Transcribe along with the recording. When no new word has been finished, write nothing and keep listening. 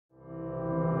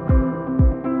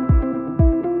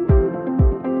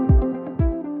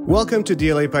Welcome to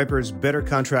DLA Piper's Better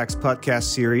Contracts podcast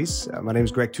series. My name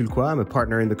is Greg Tulqua. I'm a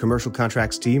partner in the commercial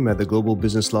contracts team at the global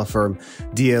business law firm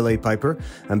DLA Piper.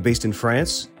 I'm based in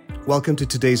France. Welcome to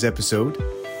today's episode.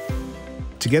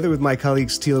 Together with my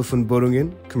colleagues Thilo van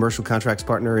Bodungen, commercial contracts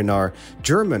partner in our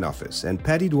German office, and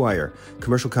Paddy Dwyer,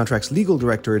 commercial contracts legal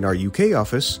director in our UK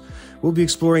office, we'll be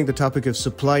exploring the topic of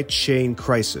supply chain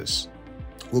crisis.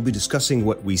 We'll be discussing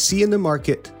what we see in the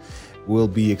market. We'll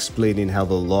be explaining how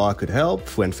the law could help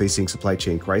when facing supply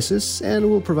chain crisis,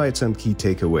 and we'll provide some key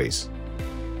takeaways.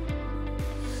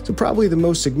 So probably the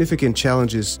most significant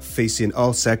challenges facing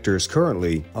all sectors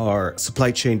currently are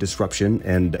supply chain disruption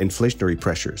and inflationary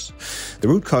pressures. The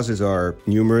root causes are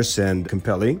numerous and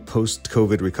compelling: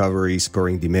 post-COVID recovery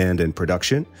spurring demand and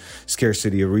production,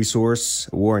 scarcity of resource,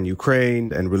 war in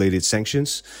Ukraine and related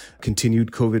sanctions, continued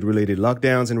COVID-related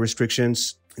lockdowns and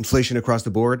restrictions, inflation across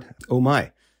the board. Oh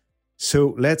my.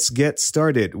 So let's get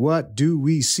started. What do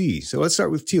we see? So let's start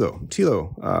with Thilo.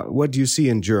 Thilo, what do you see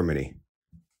in Germany?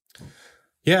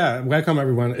 Yeah, welcome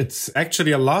everyone. It's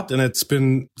actually a lot, and it's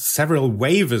been several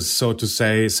waves, so to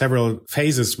say, several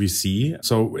phases we see.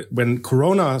 So when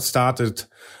Corona started,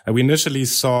 we initially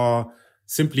saw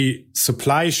simply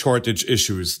supply shortage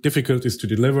issues, difficulties to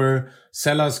deliver.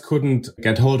 Sellers couldn't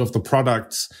get hold of the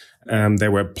products. There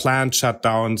were plant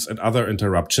shutdowns and other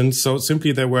interruptions. So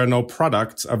simply there were no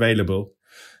products available.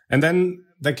 And then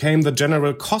there came the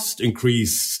general cost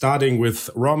increase, starting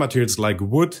with raw materials like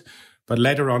wood, but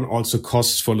later on also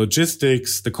costs for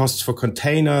logistics, the costs for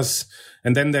containers.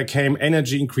 And then there came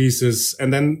energy increases.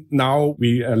 And then now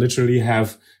we literally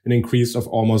have an increase of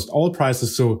almost all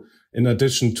prices. So in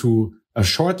addition to a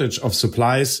shortage of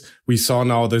supplies, we saw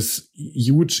now this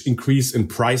huge increase in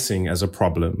pricing as a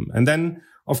problem. And then,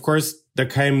 of course, there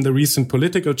came the recent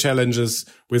political challenges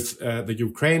with the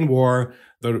Ukraine war,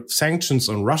 the sanctions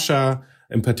on Russia.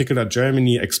 In particular,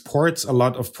 Germany exports a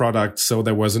lot of products, so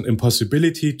there was an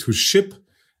impossibility to ship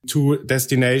to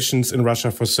destinations in Russia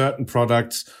for certain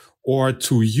products, or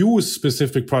to use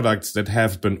specific products that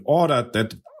have been ordered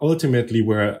that ultimately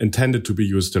were intended to be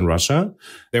used in Russia.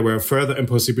 There were further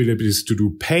impossibilities to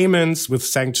do payments with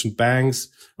sanctioned banks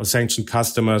or sanctioned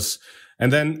customers.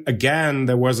 And then again,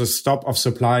 there was a stop of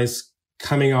supplies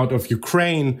coming out of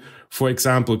Ukraine. For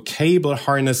example, cable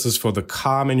harnesses for the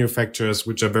car manufacturers,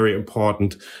 which are very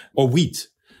important, or wheat.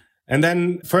 And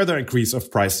then further increase of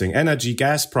pricing, energy,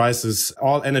 gas prices,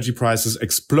 all energy prices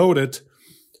exploded.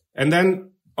 And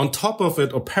then on top of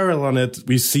it, or parallel on it,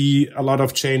 we see a lot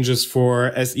of changes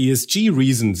for ESG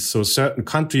reasons. So certain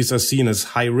countries are seen as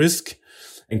high risk,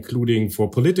 including for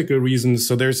political reasons.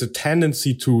 So there's a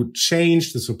tendency to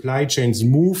change the supply chains,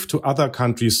 move to other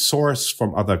countries, source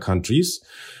from other countries.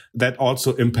 That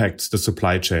also impacts the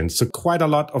supply chain. So quite a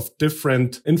lot of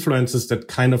different influences that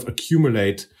kind of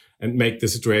accumulate and make the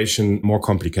situation more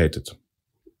complicated.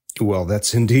 Well,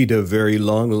 that's indeed a very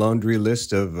long laundry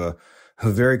list of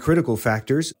very critical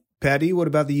factors. Paddy, what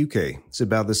about the UK? It's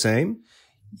about the same?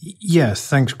 Yes,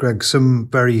 thanks, Greg. Some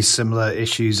very similar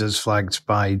issues as flagged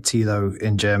by Thilo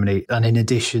in Germany. And in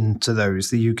addition to those,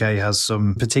 the UK has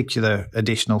some particular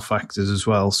additional factors as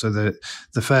well. So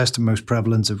the first and most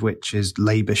prevalent of which is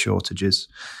labour shortages.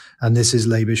 And this is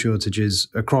labour shortages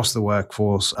across the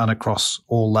workforce and across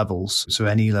all levels, so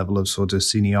any level of sort of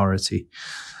seniority.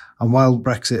 And while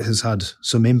Brexit has had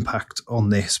some impact on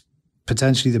this,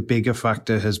 potentially the bigger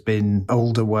factor has been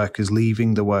older workers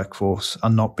leaving the workforce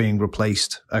and not being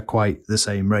replaced at quite the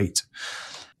same rate.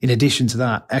 In addition to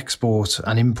that, export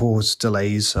and import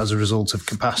delays as a result of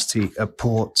capacity at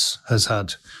ports has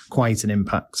had quite an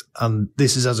impact. And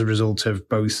this is as a result of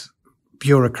both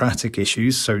bureaucratic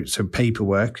issues, so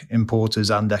paperwork,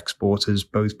 importers and exporters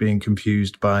both being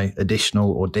confused by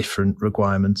additional or different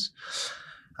requirements,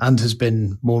 and has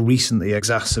been more recently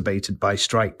exacerbated by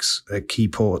strikes at key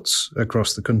ports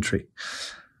across the country.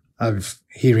 I've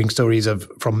hearing stories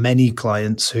from many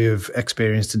clients who have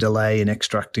experienced a delay in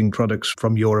extracting products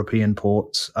from European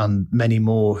ports, and many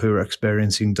more who are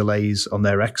experiencing delays on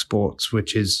their exports,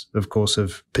 which is, of course,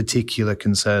 of particular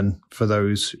concern for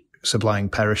those supplying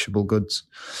perishable goods.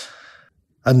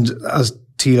 And as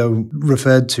Thilo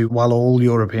referred to, while all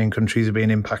European countries are being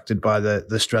impacted by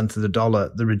the strength of the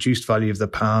dollar, the reduced value of the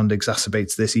pound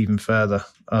exacerbates this even further.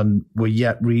 And we're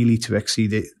yet really to see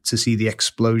the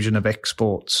explosion of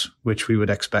exports, which we would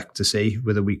expect to see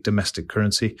with a weak domestic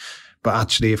currency. But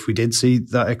actually, if we did see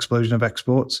that explosion of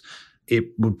exports, it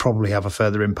would probably have a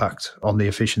further impact on the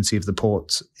efficiency of the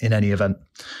ports in any event.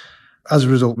 As a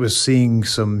result, we're seeing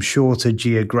some shorter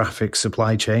geographic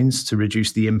supply chains to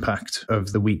reduce the impact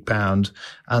of the weak pound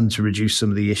and to reduce some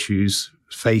of the issues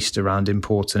faced around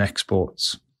imports and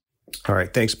exports. All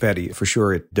right. Thanks, Patty. For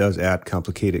sure, it does add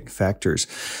complicated factors.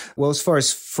 Well, as far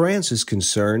as France is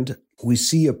concerned, we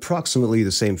see approximately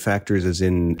the same factors as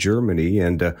in Germany.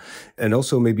 And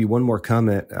also maybe one more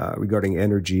comment regarding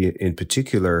energy in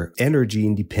particular, energy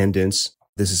independence.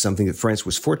 This is something that France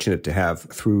was fortunate to have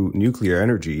through nuclear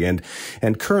energy. And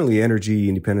currently energy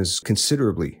independence is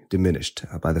considerably diminished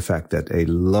by the fact that a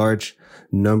large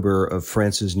number of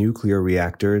France's nuclear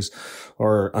reactors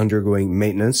are undergoing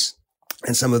maintenance.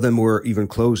 And some of them were even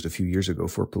closed a few years ago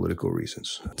for political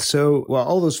reasons. So while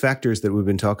all those factors that we've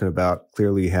been talking about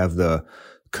clearly have the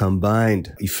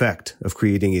combined effect of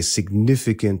creating a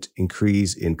significant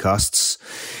increase in costs,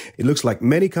 it looks like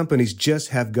many companies just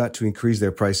have got to increase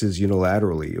their prices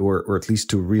unilaterally or at least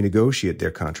to renegotiate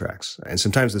their contracts. And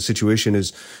sometimes the situation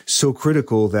is so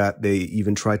critical that they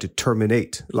even try to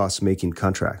terminate loss-making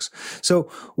contracts. So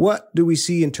what do we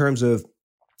see in terms of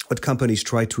what companies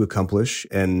try to accomplish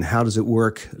and how does it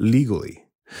work legally?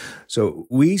 So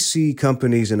we see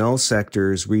companies in all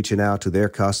sectors reaching out to their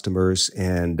customers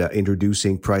and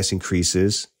introducing price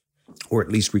increases, or at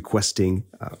least requesting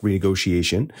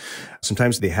renegotiation.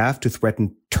 Sometimes they have to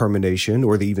threaten termination,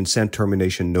 or they even send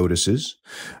termination notices.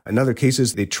 In other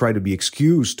cases, they try to be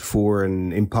excused for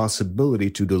an impossibility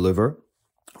to deliver,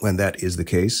 when that is the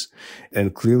case.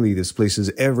 And clearly this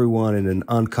places everyone in an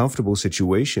uncomfortable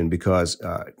situation because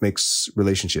it makes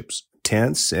relationships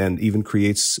tense and even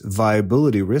creates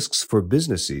viability risks for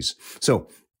businesses. So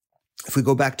if we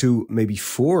go back to maybe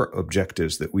 4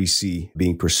 objectives that we see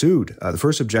being pursued, the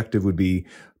first objective would be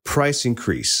price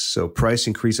increase. So price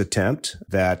increase attempt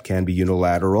that can be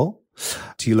unilateral.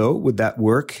 Thilo, would that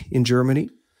work in Germany?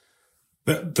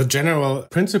 The general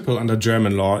principle under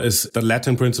German law is the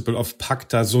Latin principle of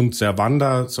pacta sunt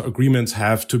servanda. So agreements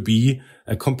have to be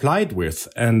complied with.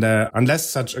 And unless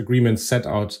such agreements set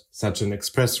out such an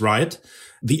express right,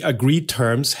 the agreed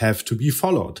terms have to be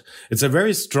followed. It's a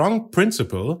very strong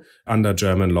principle under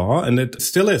German law, and it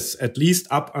still is, at least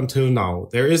up until now.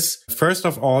 There is, first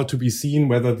of all, to be seen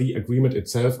whether the agreement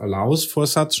itself allows for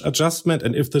such adjustment.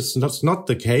 And if this is not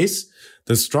the case,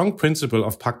 the strong principle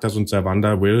of pacta sunt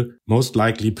servanda will most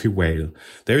likely prevail.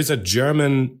 There is a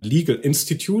German legal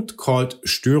institute called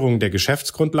Störung der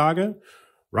Geschäftsgrundlage,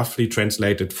 roughly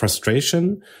translated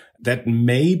frustration, that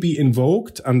may be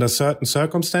invoked under certain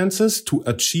circumstances to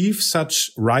achieve such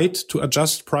right to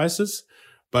adjust prices.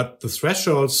 But the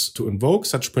thresholds to invoke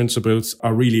such principles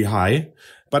are really high.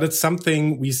 But it's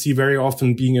something we see very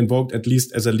often being invoked, at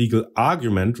least as a legal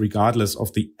argument, regardless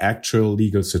of the actual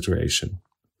legal situation.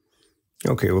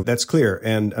 Okay, well, that's clear.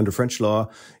 And under French law,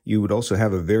 you would also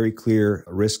have a very clear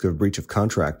risk of breach of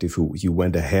contract if you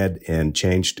went ahead and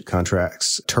changed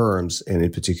contracts terms, and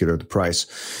in particular the price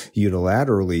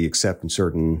unilaterally, except in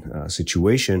certain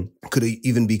situation. Could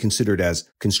even be considered as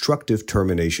constructive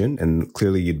termination, and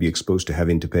clearly you'd be exposed to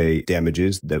having to pay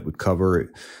damages that would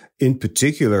cover, in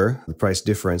particular, the price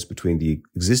difference between the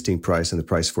existing price and the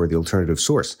price for the alternative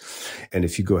source. And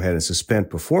if you go ahead and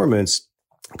suspend performance,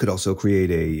 could also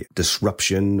create a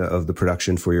disruption of the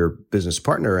production for your business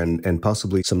partner and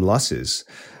possibly some losses.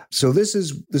 So this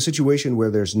is the situation where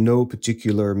there's no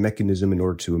particular mechanism in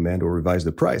order to amend or revise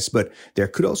the price, but there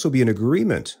could also be an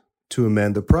agreement to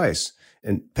amend the price.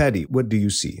 And Paddy, what do you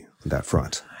see on that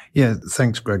front? Yeah,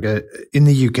 thanks, Greg. In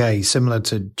the UK, similar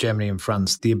to Germany and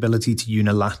France, the ability to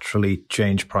unilaterally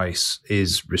change price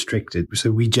is restricted.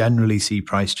 So we generally see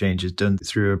price changes done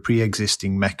through a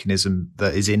pre-existing mechanism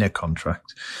that is in a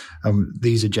contract.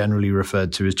 These are generally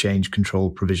referred to as change control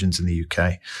provisions in the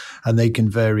UK. And they can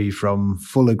vary from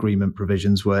full agreement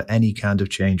provisions where any kind of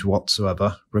change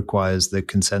whatsoever requires the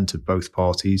consent of both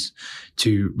parties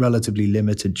to relatively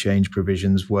limited change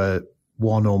provisions where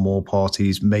one or more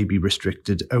parties may be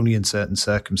restricted only in certain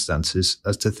circumstances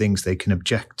as to things they can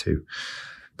object to.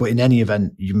 But in any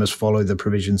event, you must follow the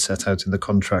provisions set out in the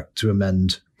contract to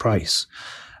amend price.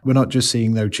 We're not just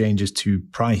seeing though changes to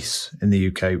price in the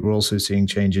UK, we're also seeing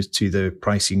changes to the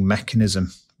pricing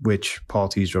mechanism which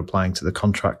parties are applying to the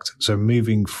contract. So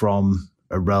moving from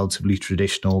a relatively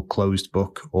traditional closed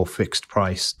book or fixed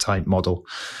price type model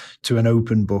to an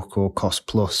open book or cost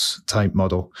plus type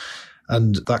model.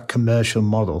 And that commercial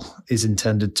model is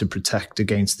intended to protect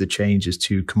against the changes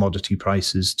to commodity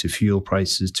prices, to fuel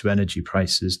prices, to energy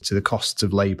prices, to the costs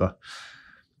of labour.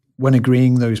 When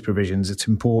agreeing those provisions, it's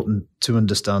important to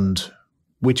understand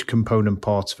which component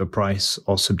parts of a price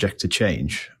are subject to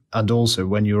change. And also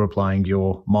when you're applying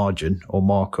your margin or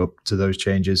markup to those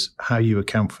changes, how you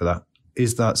account for that.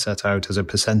 Is that set out as a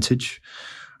percentage?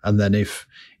 And then if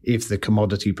the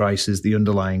commodity prices, the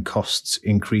underlying costs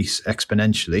increase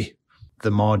exponentially, the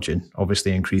margin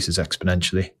obviously increases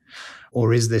exponentially.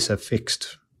 Or is this a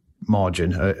fixed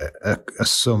margin,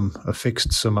 a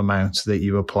fixed sum amount that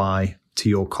you apply to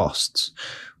your costs,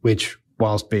 which,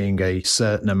 whilst being a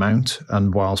certain amount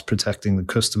and whilst protecting the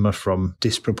customer from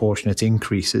disproportionate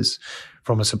increases,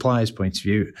 from a supplier's point of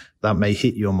view, that may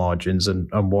hit your margins and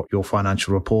what your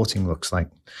financial reporting looks like.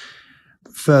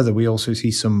 Further, we also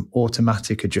see some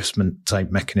automatic adjustment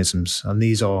type mechanisms, and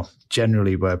these are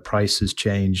generally where prices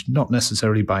change, not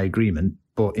necessarily by agreement,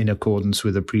 but in accordance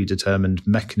with a predetermined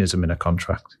mechanism in a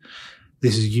contract.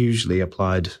 This is usually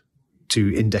applied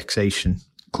to indexation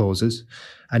clauses.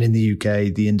 And in the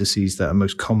UK, the indices that are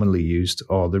most commonly used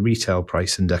are the retail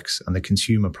price index and the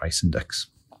consumer price index.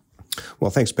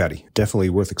 Well, thanks, Patty. Definitely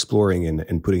worth exploring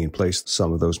and putting in place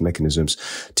some of those mechanisms.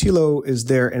 Thilo, is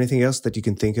there anything else that you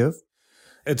can think of?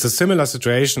 It's a similar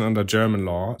situation under German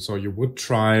law. So you would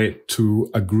try to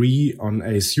agree on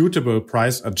a suitable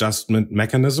price adjustment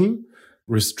mechanism.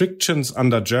 Restrictions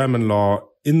under German law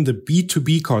in the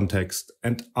B2B context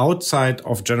and outside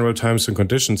of general terms and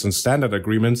conditions and standard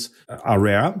agreements are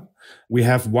rare. We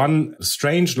have one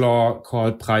strange law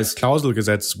called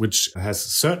Preisklauselgesetz, which has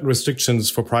certain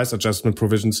restrictions for price adjustment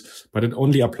provisions, but it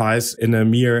only applies in a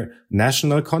mere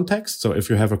national context. So if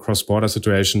you have a cross-border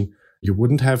situation, you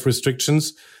wouldn't have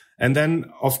restrictions. And then,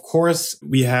 of course,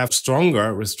 we have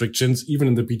stronger restrictions, even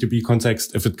in the B2B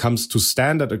context, if it comes to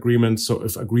standard agreements. So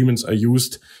if agreements are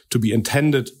used to be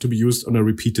intended to be used on a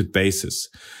repeated basis.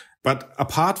 But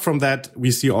apart from that,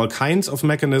 we see all kinds of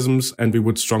mechanisms, and we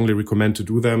would strongly recommend to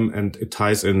do them. And it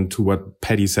ties into what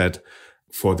Paddy said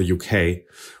for the UK.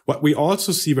 What we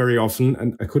also see very often,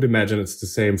 and I could imagine it's the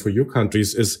same for your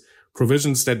countries, is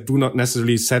provisions that do not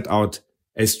necessarily set out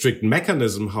a strict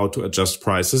mechanism how to adjust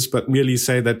prices, but merely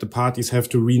say that the parties have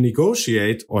to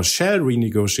renegotiate or shall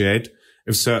renegotiate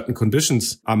if certain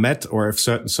conditions are met or if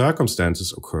certain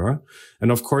circumstances occur.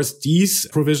 And of course, these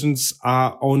provisions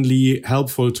are only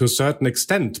helpful to a certain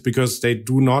extent because they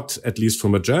do not, at least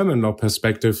from a German law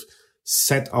perspective,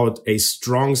 set out a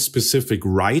strong specific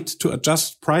right to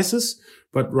adjust prices,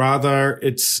 but rather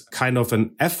it's kind of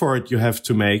an effort you have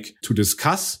to make to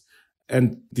discuss.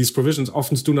 And these provisions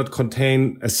often do not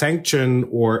contain a sanction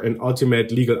or an ultimate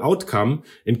legal outcome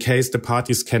in case the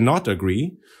parties cannot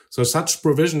agree. So such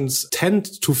provisions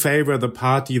tend to favor the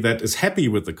party that is happy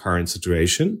with the current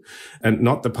situation and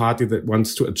not the party that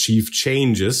wants to achieve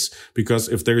changes. Because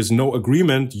if there is no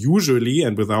agreement, usually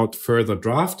and without further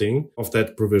drafting of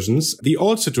that provisions, the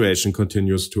old situation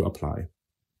continues to apply.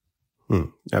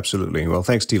 Absolutely. Well,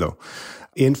 thanks, Thilo.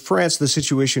 In France, the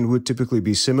situation would typically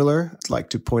be similar. I'd like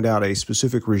to point out a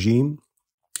specific regime.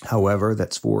 However,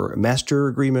 that's for master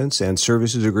agreements and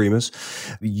services agreements.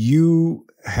 You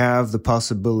have the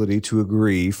possibility to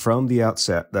agree from the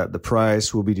outset that the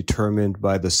price will be determined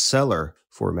by the seller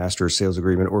for a master sales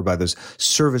agreement or by the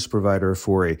service provider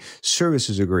for a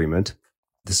services agreement.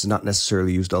 This is not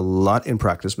necessarily used a lot in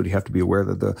practice, but you have to be aware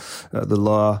that the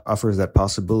law offers that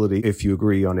possibility if you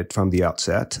agree on it from the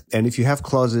outset. And if you have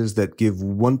clauses that give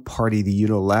one party the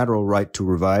unilateral right to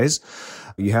revise,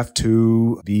 you have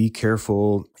to be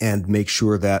careful and make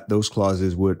sure that those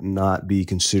clauses would not be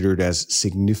considered as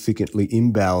significantly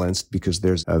imbalanced because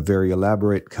there's a very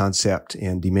elaborate concept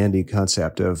and demanding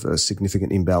concept of a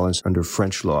significant imbalance under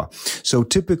French law. So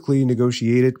typically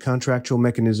negotiated contractual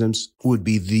mechanisms would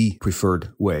be the preferred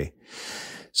way.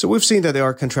 So we've seen that there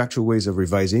are contractual ways of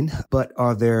revising, but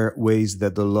are there ways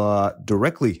that the law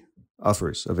directly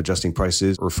offers of adjusting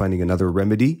prices or finding another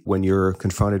remedy when you're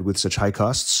confronted with such high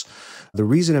costs? The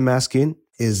reason I'm asking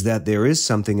is that there is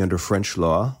something under French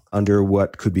law, under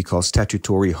what could be called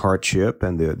statutory hardship,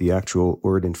 and the actual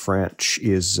word in French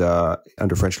is,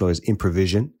 under French law is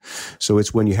imprevision. So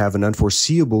it's when you have an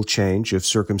unforeseeable change of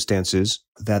circumstances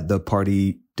that the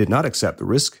party did not accept the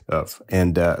risk of,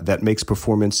 and that makes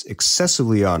performance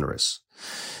excessively onerous.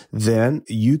 Then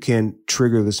you can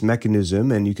trigger this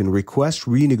mechanism and you can request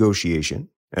renegotiation.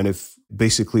 And if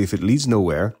it leads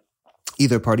nowhere,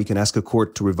 either party can ask a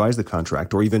court to revise the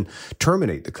contract or even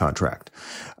terminate the contract.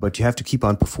 But you have to keep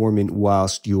on performing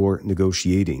whilst you're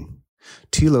negotiating.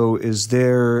 Thilo, is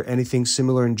there anything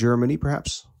similar in Germany,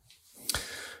 perhaps?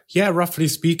 Yeah, roughly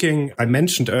speaking, I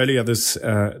mentioned earlier this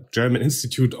German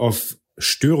Institute of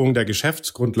Störung der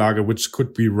Geschäftsgrundlage, which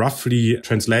could be roughly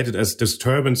translated as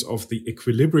disturbance of the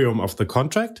equilibrium of the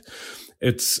contract.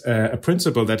 It's a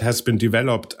principle that has been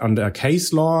developed under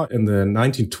case law in the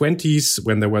 1920s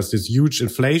when there was this huge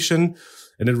inflation.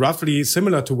 And it roughly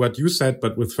similar to what you said,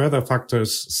 but with further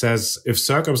factors, says if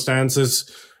circumstances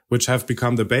which have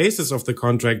become the basis of the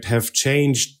contract have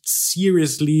changed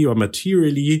seriously or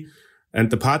materially, and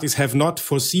the parties have not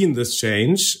foreseen this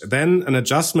change, then an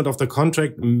adjustment of the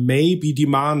contract may be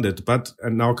demanded. But,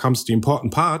 and now comes the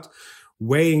important part,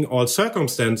 weighing all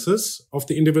circumstances of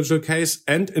the individual case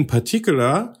and in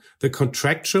particular the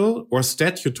contractual or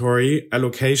statutory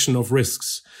allocation of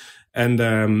risks.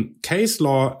 And case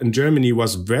law in Germany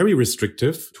was very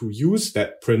restrictive to use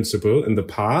that principle in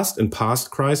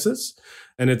past crises.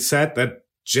 And it said that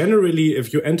generally,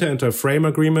 if you enter into a frame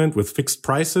agreement with fixed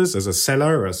prices as a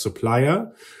seller or a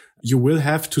supplier, you will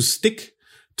have to stick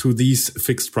to these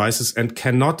fixed prices and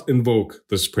cannot invoke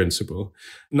this principle.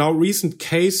 Now, recent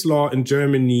case law in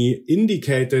Germany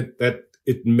indicated that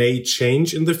it may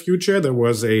change in the future. There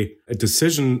was a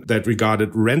decision that regarded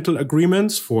rental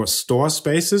agreements for store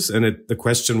spaces. And the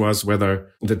question was whether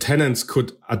the tenants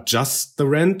could adjust the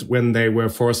rent when they were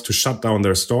forced to shut down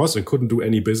their stores and couldn't do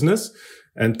any business.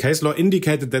 And case law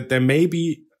indicated that there may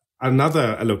be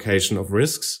another allocation of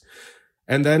risks.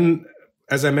 And then,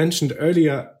 as I mentioned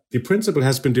earlier, the principle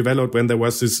has been developed when there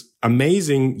was this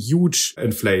amazing, huge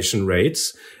inflation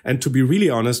rates. And to be really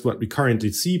honest, what we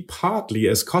currently see partly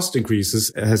as cost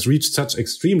increases has reached such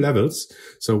extreme levels.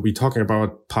 So we're talking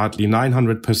about partly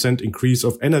 900% increase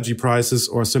of energy prices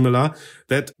or similar,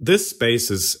 that this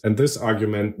basis and this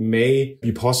argument may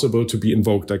be possible to be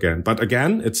invoked again. But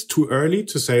again, it's too early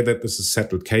to say that this is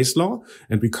settled case law.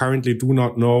 And we currently do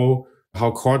not know how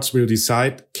courts will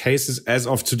decide cases as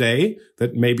of today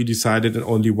that may be decided in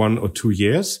only 1 or 2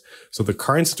 years. So the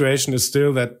current situation is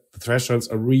still that the thresholds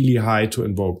are really high to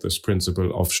invoke this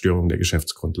principle of Störung der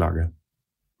Geschäftsgrundlage.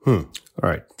 All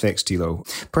right. Thanks, Thilo.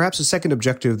 Perhaps a second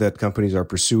objective that companies are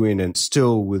pursuing, and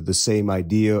still with the same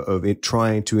idea of it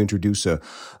trying to introduce a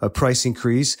price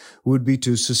increase, would be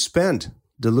to suspend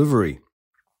delivery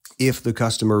if the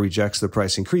customer rejects the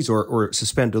price increase, or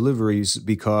suspend deliveries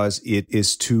because it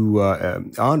is too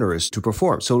onerous to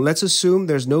perform. So let's assume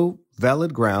there's no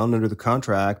valid ground under the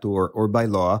contract or by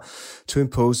law to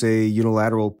impose a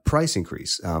unilateral price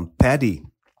increase. Paddy,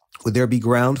 would there be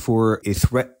ground for a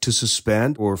threat to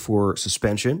suspend or for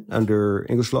suspension under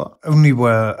English law? Only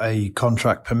where a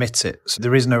contract permits it. So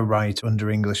there is no right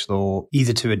under English law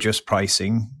either to adjust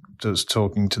pricing, just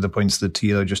talking to the points that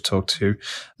Thilo just talked to.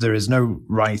 There is no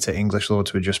right at English law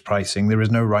to adjust pricing. There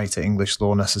is no right at English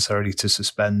law necessarily to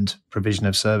suspend provision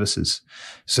of services.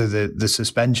 So the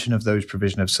suspension of those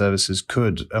provision of services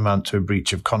could amount to a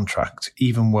breach of contract,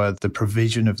 even where the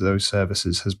provision of those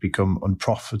services has become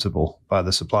unprofitable by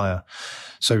the supplier.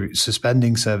 So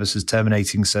suspending services,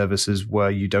 terminating services where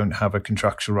you don't have a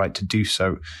contractual right to do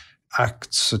so,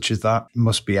 acts such as that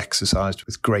must be exercised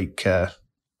with great care.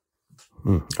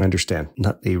 I understand.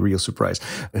 Not a real surprise.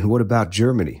 And what about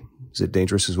Germany? Is it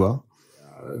dangerous as well?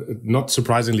 Not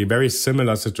surprisingly, very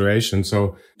similar situation.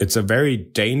 So it's a very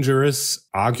dangerous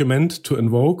argument to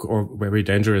invoke, or very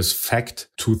dangerous fact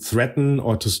to threaten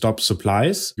or to stop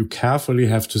supplies. You carefully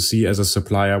have to see as a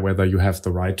supplier whether you have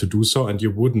the right to do so, and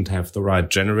you wouldn't have the right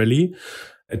generally.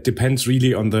 It depends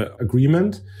really on the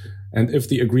agreement. And if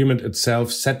the agreement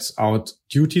itself sets out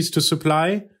duties to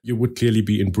supply, you would clearly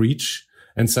be in breach.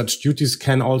 And such duties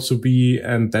can also be,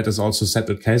 and that is also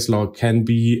settled case law, can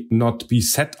be not be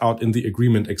set out in the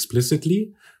agreement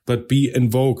explicitly, but be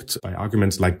invoked by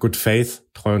arguments like good faith,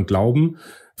 Treu und Glauben.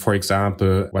 For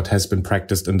example, what has been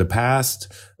practiced in the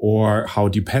past, or how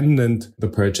dependent the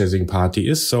purchasing party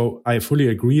is. So I fully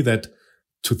agree that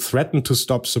to threaten to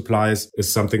stop supplies is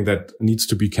something that needs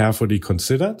to be carefully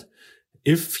considered.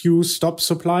 If you stop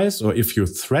supplies, or if you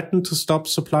threaten to stop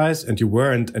supplies and you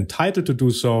weren't entitled to do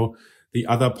so, the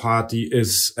other party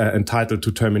is entitled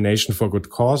to termination for good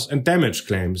cause and damage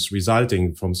claims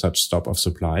resulting from such stop of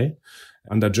supply.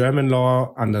 Under German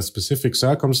law, under specific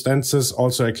circumstances,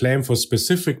 also a claim for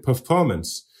specific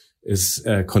performance is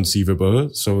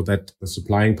conceivable, so that the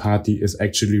supplying party is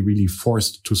actually really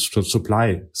forced to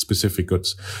supply specific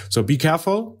goods. So be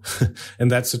careful in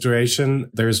that situation.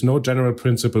 There is no general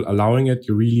principle allowing it.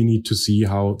 You really need to see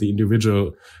how the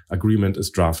individual agreement is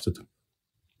drafted.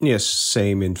 Yes,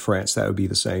 same in France. That would be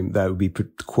the same. That would be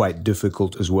quite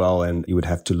difficult as well. And you would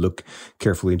have to look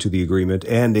carefully into the agreement.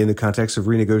 And in the context of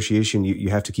renegotiation, you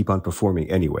have to keep on performing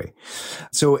anyway.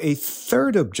 So a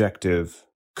third objective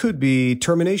could be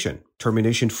termination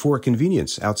for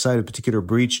convenience outside a particular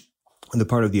breach on the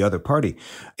part of the other party.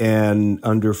 And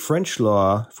under French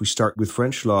law, if we start with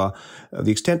French law,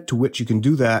 the extent to which you can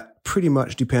do that pretty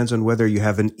much depends on whether you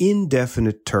have an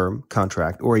indefinite term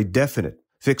contract or a definite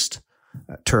fixed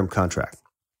term contract.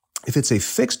 If it's a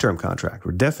fixed term contract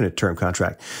or definite term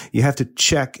contract, you have to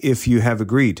check if you have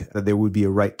agreed that there would be a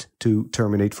right to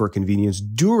terminate for convenience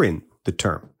during the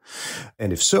term.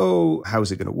 And if so, how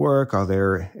is it going to work? Are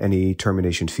there any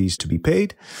termination fees to be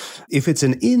paid? If it's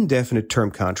an indefinite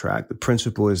term contract, the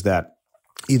principle is that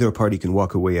either party can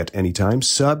walk away at any time,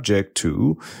 subject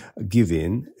to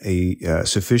giving a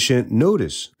sufficient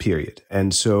notice period.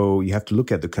 And so you have to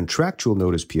look at the contractual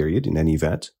notice period in any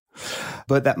event.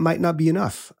 But that might not be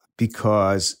enough,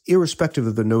 because irrespective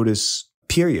of the notice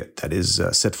period that is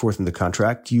set forth in the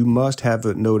contract, you must have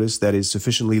a notice that is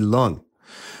sufficiently long.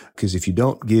 Because if you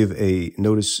don't give a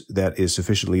notice that is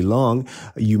sufficiently long,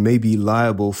 you may be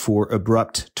liable for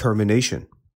abrupt termination.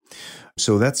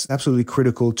 So that's absolutely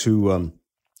critical to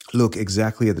look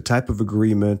exactly at the type of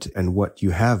agreement and what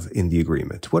you have in the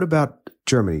agreement. What about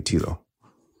Germany, Thilo?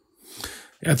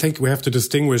 I think we have to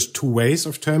distinguish two ways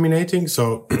of terminating.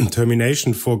 So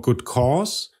termination for good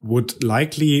cause would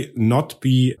likely not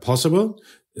be possible,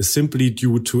 simply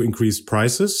due to increased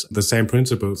prices. The same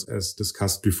principles as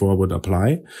discussed before would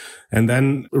apply. And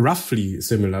then roughly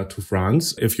similar to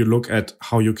France, if you look at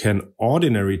how you can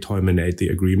ordinarily terminate the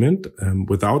agreement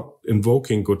without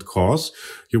invoking good cause,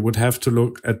 you would have to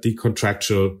look at the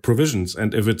contractual provisions.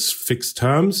 And if it's fixed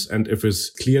terms and if it's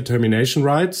clear termination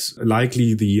rights,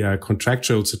 likely the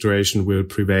contractual situation will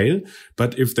prevail.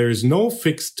 But if there is no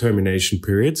fixed termination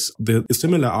periods, the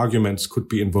similar arguments could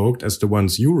be invoked as the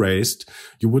ones you raised.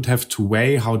 You would have to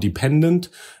weigh how dependent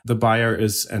the buyer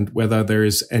is and whether there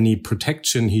is any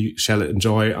protection he shall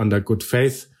enjoy under good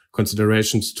faith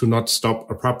considerations to not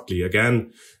stop abruptly.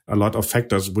 Again, a lot of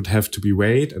factors would have to be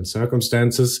weighed and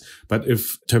circumstances. But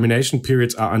if termination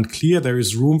periods are unclear, there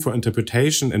is room for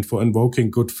interpretation and for invoking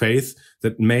good faith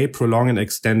that may prolong and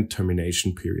extend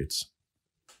termination periods.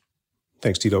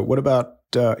 Thanks, Tito. What about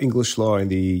English law in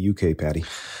the UK, Paddy?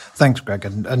 Thanks, Greg.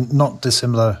 And not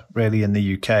dissimilar really in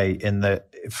the UK, in that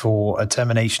for a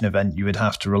termination event, you would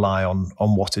have to rely on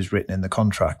what is written in the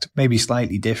contract. Maybe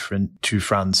slightly different to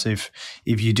France. If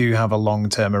you do have a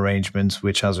long-term arrangement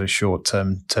which has a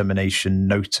short-term termination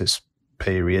notice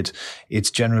period, it's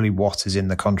generally what is in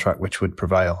the contract which would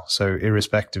prevail. So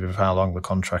irrespective of how long the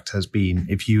contract has been,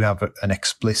 if you have an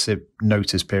explicit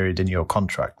notice period in your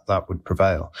contract, that would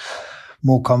prevail.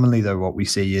 More commonly, though, what we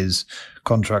see is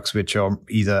contracts which are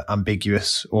either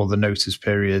ambiguous or the notice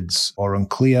periods are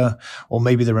unclear, or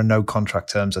maybe there are no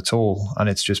contract terms at all, and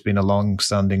it's just been a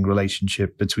long-standing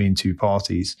relationship between two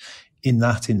parties. In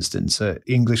that instance,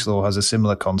 English law has a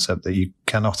similar concept that you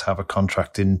cannot have a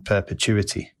contract in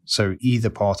perpetuity. So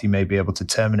either party may be able to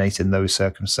terminate in those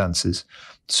circumstances,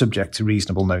 subject to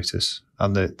reasonable notice.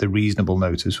 And the reasonable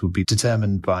notice will be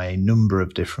determined by a number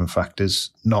of different factors,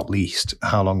 not least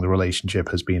how long the relationship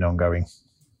has been ongoing.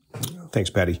 Thanks,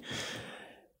 Paddy.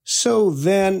 So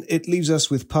then it leaves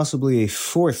us with possibly a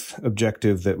fourth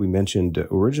objective that we mentioned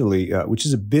originally, which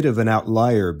is a bit of an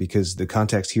outlier because the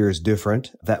context here is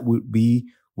different. That would be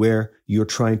where you're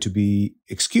trying to be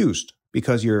excused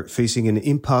because you're facing an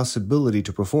impossibility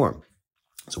to perform.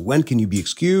 So when can you be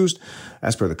excused?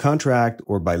 As per the contract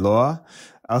or by law?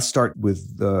 I'll start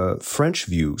with the French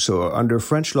view. So under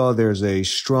French law, there's a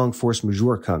strong force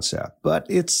majeure concept, but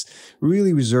it's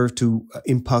really reserved to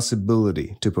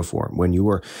impossibility to perform when you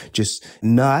are just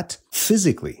not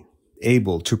physically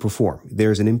able to perform.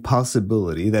 There's an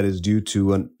impossibility that is due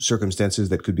to circumstances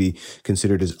that could be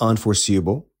considered as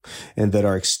unforeseeable and that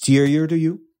are exterior to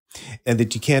you and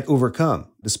that you can't overcome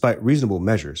despite reasonable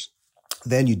measures.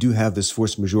 Then you do have this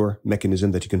force majeure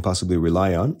mechanism that you can possibly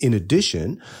rely on. In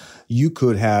addition, you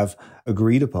could have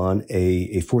agreed upon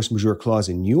a force majeure clause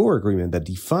in your agreement that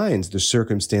defines the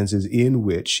circumstances in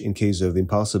which, in case of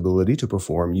impossibility to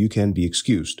perform, you can be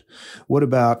excused. What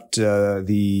about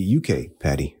the UK,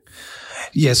 Paddy?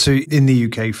 Yeah, so in the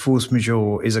UK, force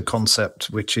majeure is a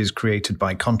concept which is created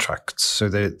by contracts. So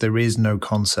there is no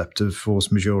concept of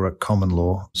force majeure at common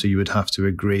law. So you would have to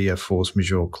agree a force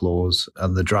majeure clause,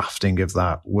 and the drafting of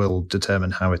that will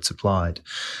determine how it's applied.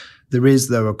 There is,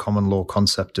 though, a common law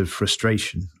concept of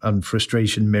frustration, and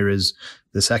frustration mirrors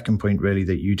the second point, really,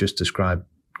 that you just described,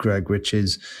 Greg, which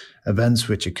is events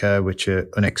which occur which are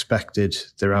unexpected.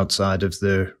 They're outside of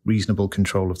the reasonable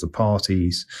control of the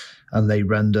parties, and they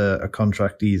render a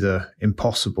contract either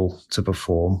impossible to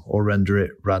perform or render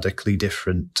it radically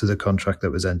different to the contract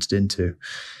that was entered into.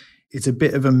 It's a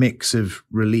bit of a mix of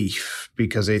relief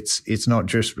because it's not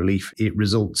just relief. It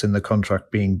results in the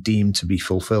contract being deemed to be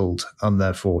fulfilled and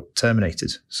therefore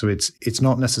terminated. So it's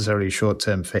not necessarily a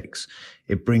short-term fix.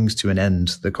 It brings to an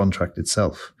end the contract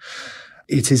itself.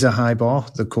 It is a high bar.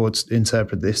 The courts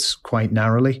interpret this quite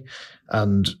narrowly.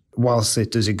 And whilst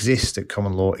it does exist at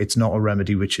common law, it's not a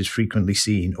remedy which is frequently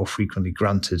seen or frequently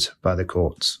granted by the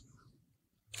courts.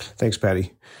 Thanks,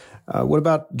 Paddy. What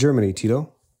about Germany,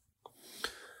 Tito?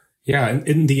 Yeah, and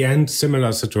in the end,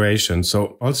 similar situation.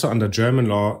 So also under German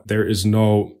law, there is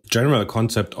no general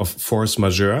concept of force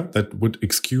majeure that would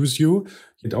excuse you.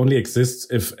 It only exists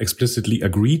if explicitly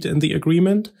agreed in the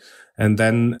agreement. And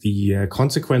then the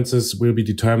consequences will be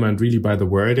determined really by the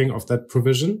wording of that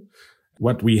provision.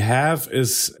 What we have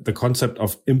is the concept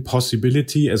of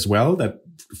impossibility as well, that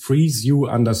frees you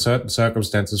under certain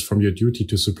circumstances from your duty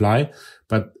to supply,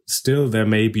 but still there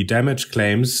may be damage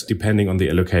claims depending on the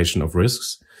allocation of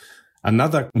risks.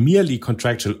 Another merely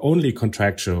contractual, only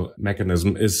contractual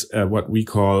mechanism is what we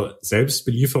call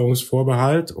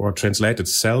Selbstbelieferungsvorbehalt, or translated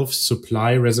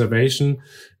self-supply reservation.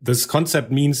 This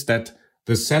concept means that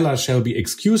the seller shall be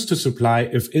excused to supply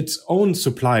if its own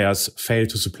suppliers fail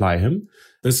to supply him.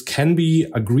 This can be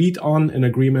agreed on in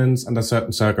agreements under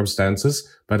certain circumstances.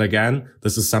 But again,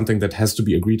 this is something that has to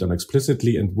be agreed on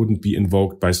explicitly and wouldn't be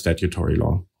invoked by statutory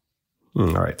law.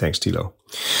 All right. Thanks, Thilo.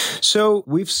 So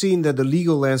we've seen that the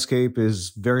legal landscape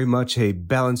is very much a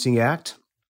balancing act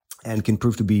and can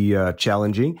prove to be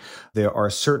challenging. There are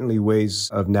certainly ways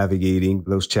of navigating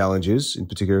those challenges, in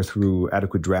particular through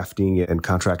adequate drafting and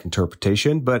contract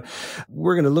interpretation. But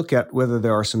we're going to look at whether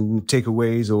there are some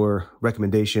takeaways or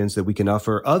recommendations that we can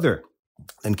offer other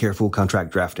than careful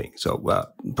contract drafting. So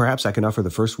perhaps I can offer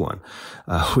the first one,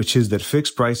 which is that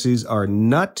fixed prices are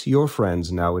not your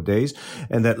friends nowadays,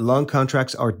 and that long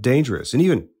contracts are dangerous. And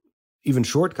even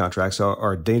short contracts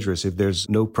are dangerous if there's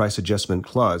no price adjustment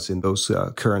clause in those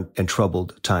current and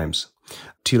troubled times.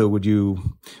 Thilo, would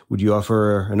you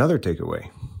offer another takeaway?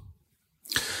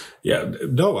 Yeah,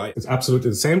 no, it's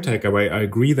absolutely the same takeaway. I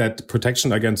agree that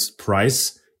protection against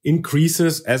price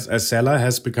increases as a seller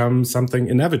has become something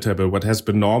inevitable. What has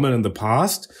been normal in the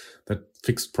past, that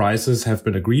fixed prices have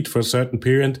been agreed for a certain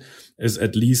period, is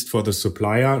at least for the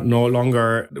supplier no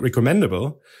longer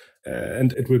recommendable.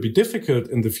 And it will be difficult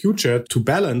in the future to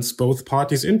balance both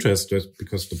parties' interests,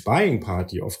 because the buying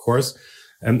party, of course,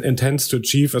 intends to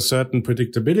achieve a certain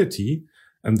predictability,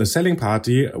 and the selling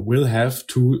party will have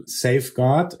to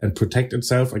safeguard and protect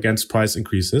itself against price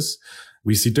increases.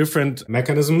 We see different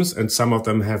mechanisms, and some of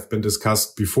them have been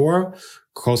discussed before.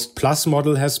 Cost plus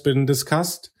model has been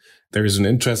discussed. There is an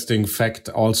interesting fact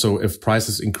also, if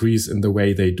prices increase in the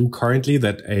way they do currently,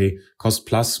 that a cost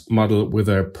plus model with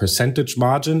a percentage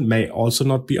margin may also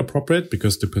not be appropriate,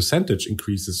 because the percentage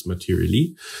increases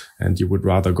materially and you would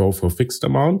rather go for a fixed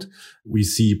amount. We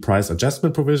see price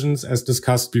adjustment provisions as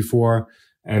discussed before.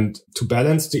 And to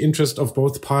balance the interest of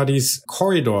both parties,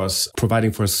 corridors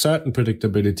providing for a certain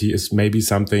predictability is maybe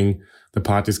something the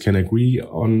parties can agree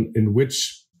on, in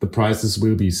which the prices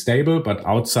will be stable, but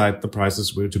outside the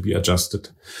prices will to be adjusted.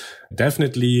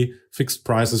 Definitely fixed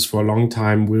prices for a long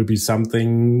time will be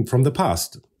something from the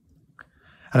past.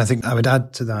 And I think I would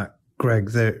add to that,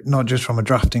 Greg, that not just from a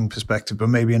drafting perspective, but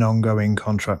maybe an ongoing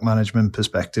contract management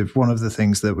perspective, one of the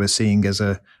things that we're seeing as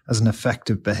an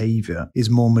effective behavior is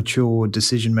more mature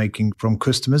decision-making from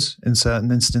customers in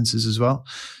certain instances as well.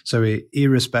 So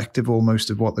irrespective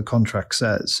almost of what the contract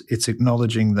says, it's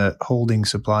acknowledging that holding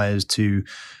suppliers to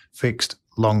fixed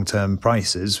long-term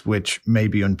prices, which may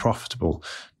be unprofitable,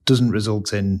 doesn't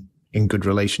result in good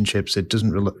relationships. It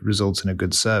doesn't result in a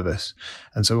good service.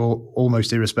 And so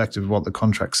almost irrespective of what the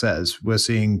contract says, we're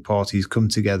seeing parties come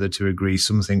together to agree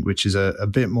something which is a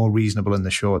bit more reasonable in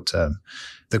the short term.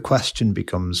 The question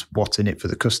becomes, what's in it for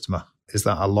the customer? Is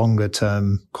that a longer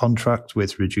term contract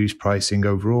with reduced pricing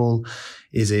overall?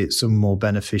 Is it some more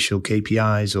beneficial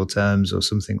KPIs or terms or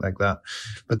something like that?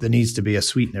 But there needs to be a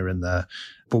sweetener in there.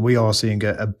 But we are seeing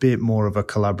a bit more of a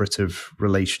collaborative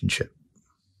relationship.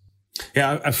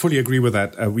 Yeah, I fully agree with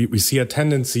that. We see a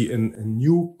tendency in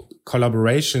new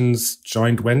collaborations,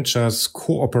 joint ventures,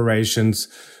 cooperations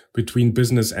between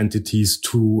business entities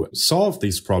to solve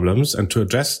these problems and to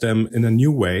address them in a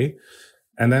new way.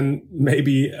 And then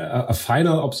maybe a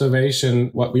final observation,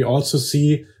 what we also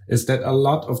see is that a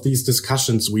lot of these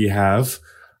discussions we have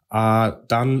are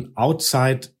done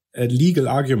outside a legal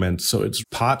argument. So it's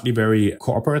partly very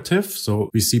cooperative. So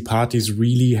we see parties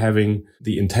really having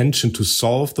the intention to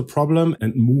solve the problem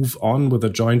and move on with a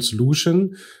joint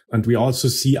solution. And we also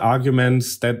see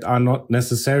arguments that are not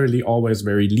necessarily always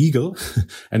very legal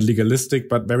and legalistic,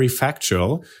 but very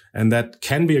factual. And that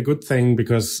can be a good thing,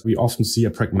 because we often see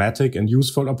a pragmatic and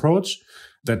useful approach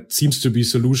that seems to be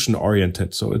solution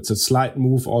oriented. So it's a slight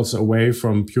move also away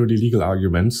from purely legal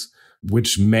arguments,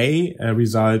 which may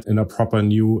result in a proper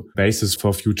new basis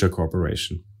for future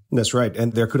cooperation. That's right.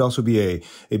 And there could also be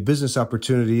a business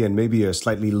opportunity and maybe a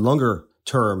slightly longer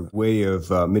term way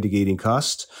of mitigating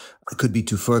costs. It could be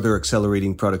to further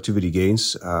accelerating productivity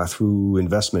gains through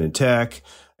investment in tech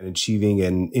and achieving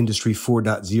an Industry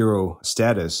 4.0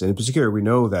 status. And in particular, we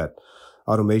know that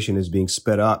automation is being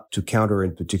sped up to counter,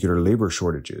 in particular, labor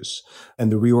shortages.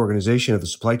 And the reorganization of the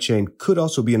supply chain could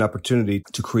also be an opportunity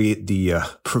to create the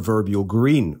proverbial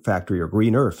green factory or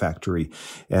greener factory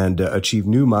and achieve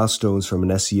new milestones from an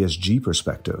SESG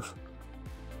perspective.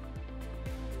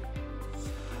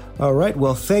 All right.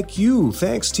 Well, thank you.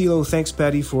 Thanks, Thilo. Thanks,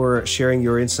 Patty, for sharing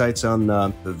your insights on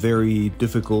the very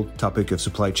difficult topic of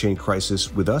supply chain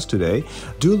crisis with us today.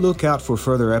 Do look out for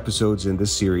further episodes in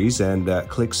this series and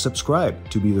click subscribe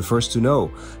to be the first to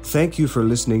know. Thank you for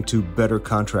listening to Better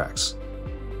Contracts.